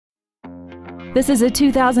This is a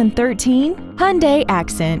 2013 Hyundai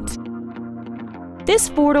Accent. This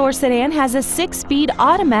four-door sedan has a 6-speed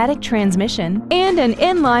automatic transmission and an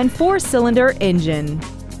inline 4-cylinder engine.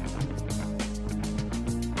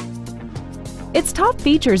 Its top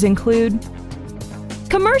features include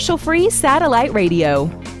commercial-free satellite radio,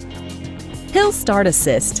 hill start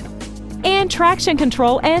assist, and traction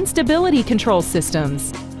control and stability control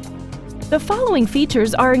systems. The following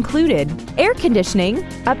features are included: air conditioning,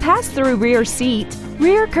 a pass-through rear seat,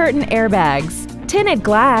 rear curtain airbags, tinted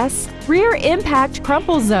glass, rear impact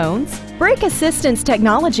crumple zones, brake assistance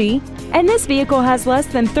technology, and this vehicle has less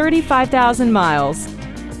than 35,000 miles.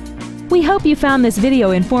 We hope you found this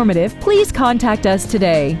video informative. Please contact us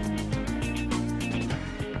today.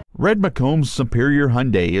 Red McCombs Superior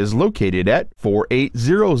Hyundai is located at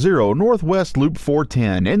 4800 Northwest Loop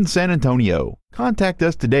 410 in San Antonio. Contact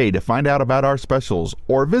us today to find out about our specials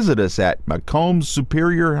or visit us at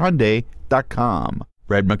McCombsSuperiorHyundai.com.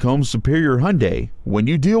 Red McCombs Superior Hyundai. When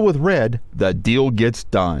you deal with red, the deal gets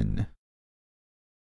done.